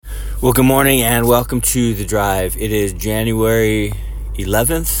Well, good morning and welcome to The Drive. It is January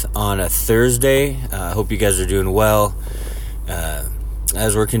 11th on a Thursday. I hope you guys are doing well.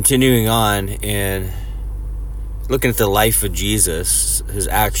 As we're continuing on in looking at the life of Jesus, his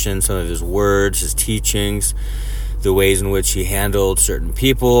actions, some of his words, his teachings, the ways in which he handled certain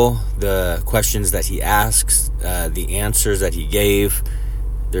people, the questions that he asks, the answers that he gave.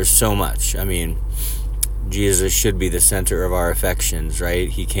 There's so much. I mean, Jesus should be the center of our affections, right?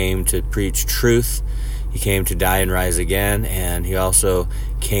 He came to preach truth. He came to die and rise again. And he also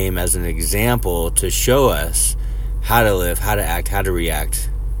came as an example to show us how to live, how to act, how to react,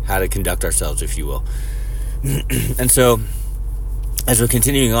 how to conduct ourselves, if you will. And so, as we're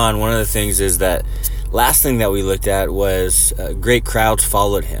continuing on, one of the things is that last thing that we looked at was great crowds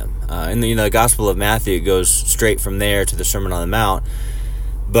followed him. In the Gospel of Matthew, it goes straight from there to the Sermon on the Mount.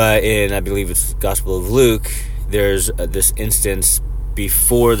 But in, I believe it's the Gospel of Luke, there's this instance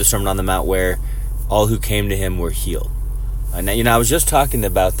before the Sermon on the Mount where all who came to him were healed. Now, I was just talking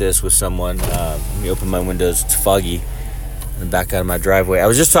about this with someone. Let me open my windows. It's foggy. I'm back out of my driveway. I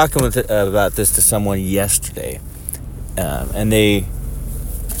was just talking about this to someone yesterday. And they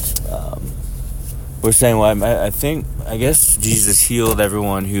were saying, well, I guess Jesus healed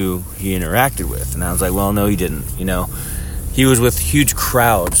everyone who he interacted with. And I was like, well, no, he didn't, He was with huge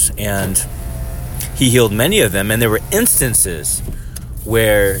crowds, and he healed many of them. And there were instances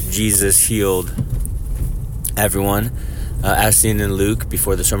where Jesus healed everyone, as seen in Luke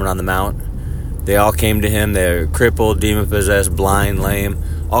before the Sermon on the Mount. They all came to him. They're crippled, demon-possessed, blind, lame,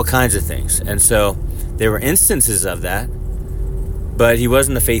 all kinds of things. And so there were instances of that, but he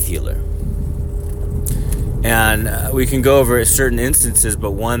wasn't a faith healer. And we can go over certain instances,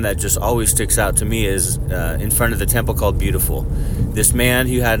 but one that just always sticks out to me is in front of the temple called Beautiful. This man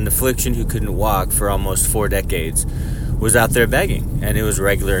who had an affliction, who couldn't walk for almost 4 decades, was out there begging, and it was a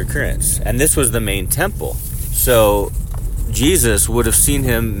regular occurrence. And this was the main temple. So Jesus would have seen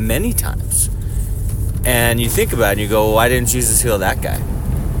him many times. And you think about it, and you go, well, why didn't Jesus heal that guy?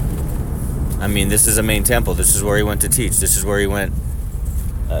 I mean, this is a main temple. This is where he went to teach. This is where he went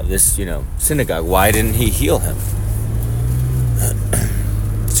synagogue. Why didn't he heal him?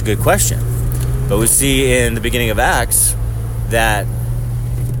 It's a good question. But we see in the beginning of Acts that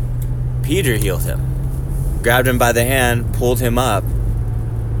Peter healed him, grabbed him by the hand, pulled him up,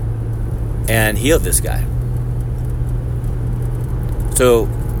 and healed this guy. So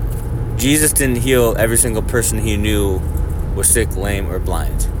Jesus didn't heal every single person he knew was sick, lame, or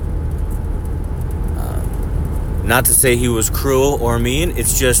blind. Not to say he was cruel or mean.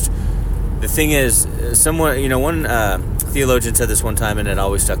 It's just, the thing is, one theologian said this one time, and it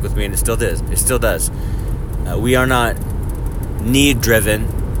always stuck with me, and it still does. It still does. We are not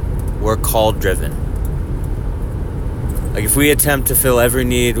need-driven. We're call-driven. Like, if we attempt to fill every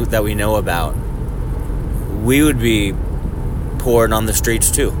need that we know about, we would be poor and on the streets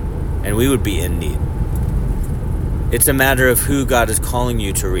too, and we would be in need. It's a matter of who God is calling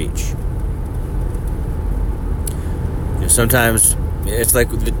you to reach. Sometimes it's like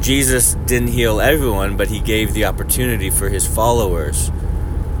Jesus didn't heal everyone, but he gave the opportunity for his followers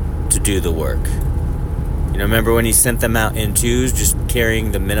to do the work. Remember when he sent them out in twos, just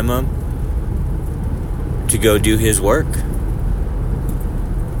carrying the minimum to go do his work?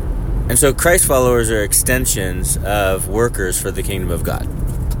 And so Christ followers are extensions of workers for the kingdom of God.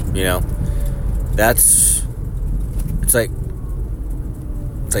 It's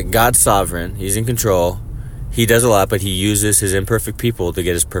like God's sovereign. He's in control. He does a lot, but he uses his imperfect people to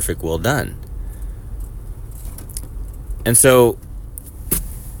get his perfect will done. And so,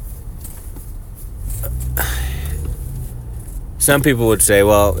 some people would say,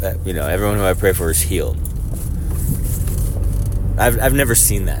 well, everyone who I pray for is healed. I've never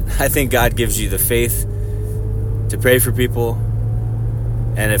seen that. I think God gives you the faith to pray for people,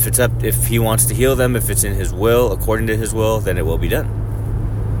 and if he wants to heal them, if it's in his will, according to his will, then it will be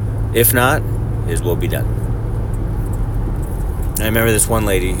done. If not, his will be done. I remember this one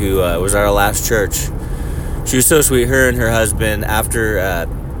lady who was at our last church. She was so sweet. Her and her husband, after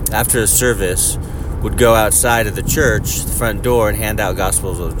the service, would go outside of the church, the front door, and hand out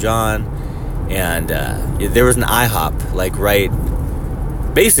Gospels of John. And there was an IHOP,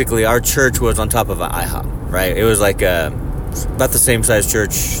 basically our church was on top of an IHOP, right? It was like about the same size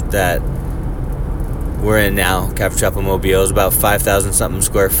church that we're in now, Calvary Chapel Mobile. It was about 5,000 something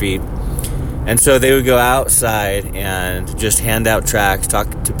square feet. And so they would go outside and just hand out tracts,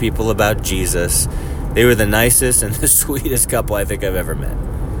 talk to people about Jesus. They were the nicest and the sweetest couple I think I've ever met.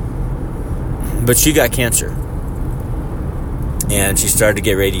 But she got cancer. And she started to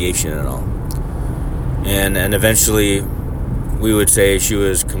get radiation and all. And eventually we would say she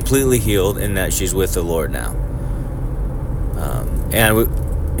was completely healed in that she's with the Lord now.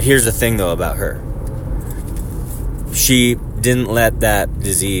 Here's the thing, though, about her. She didn't let that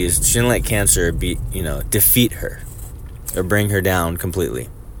disease, she didn't let cancer defeat her or bring her down completely.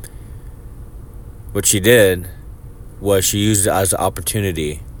 What she did was she used it as an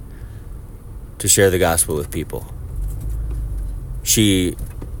opportunity to share the gospel with people. She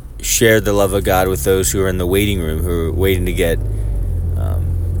shared the love of God with those who were in the waiting room, who were waiting to get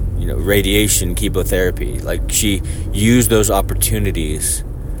radiation, chemotherapy. Like, she used those opportunities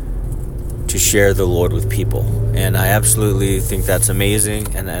to share the Lord with people. And I absolutely think that's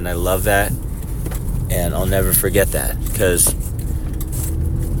amazing, and I love that. And I'll never forget that, because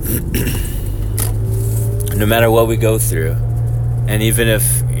no matter what we go through, and even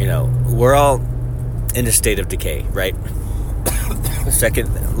if, we're all in a state of decay, right? The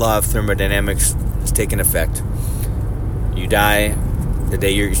second law of thermodynamics is taking effect. You die the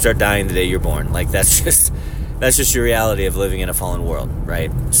day you start dying the day you're born. Like, that's just your reality of living in a fallen world,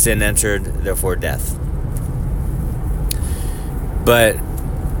 right? Sin entered, therefore death. But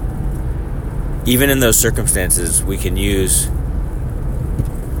even in those circumstances, we can use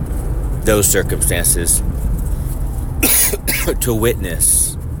those circumstances to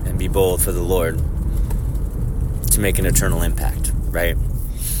witness and be bold for the Lord, to make an eternal impact, right?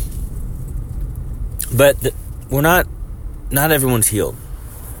 But not everyone's healed.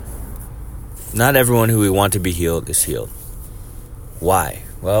 Not everyone who we want to be healed is healed. Why?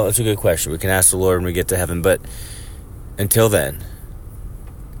 Well, it's a good question. We can ask the Lord when we get to heaven, but until then,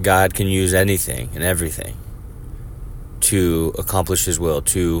 God can use anything and everything to accomplish His will,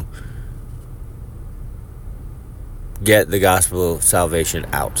 to get the gospel of salvation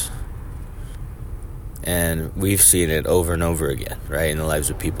out. And we've seen it over and over again, right, in the lives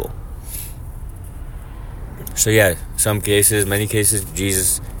of people. So yeah, many cases,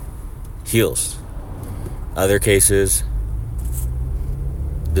 Jesus heals. Other cases,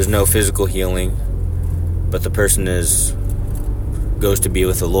 there's no physical healing, but the person goes to be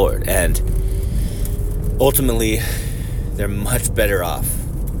with the Lord. And ultimately, they're much better off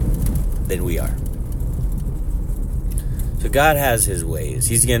than we are. So God has His ways.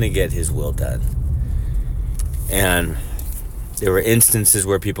 He's going to get His will done. And there were instances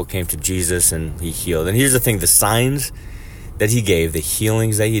where people came to Jesus and He healed. And here's the thing, the signs that He gave, the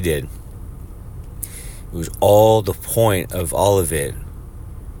healings that He did, it was all, the point of all of it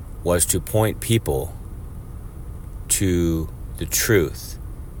was to point people to the truth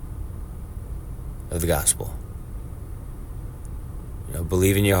of the gospel.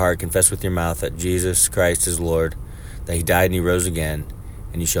 Believe in your heart, confess with your mouth that Jesus Christ is Lord, that He died and He rose again,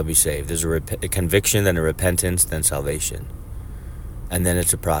 and you shall be saved. There's a conviction, then a repentance, then salvation. And then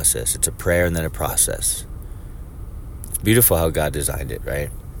it's a process. It's a prayer and then a process. It's beautiful how God designed it, right?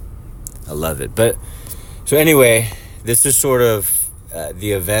 I love it. So anyway, this is sort of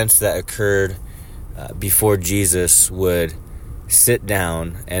the events that occurred before Jesus would sit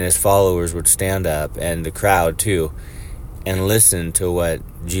down and His followers would stand up, and the crowd too, and listen to what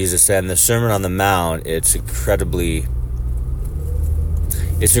Jesus said. And the Sermon on the Mount, it's incredibly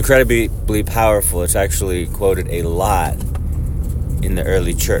powerful. It's actually quoted a lot in the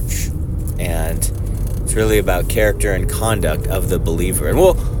early church, and it's really about character and conduct of the believer. And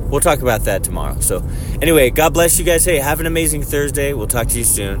we'll talk about that tomorrow. So anyway, God bless you guys. Hey, have an amazing Thursday. We'll talk to you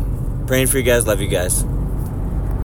soon. Praying for you guys. Love you guys.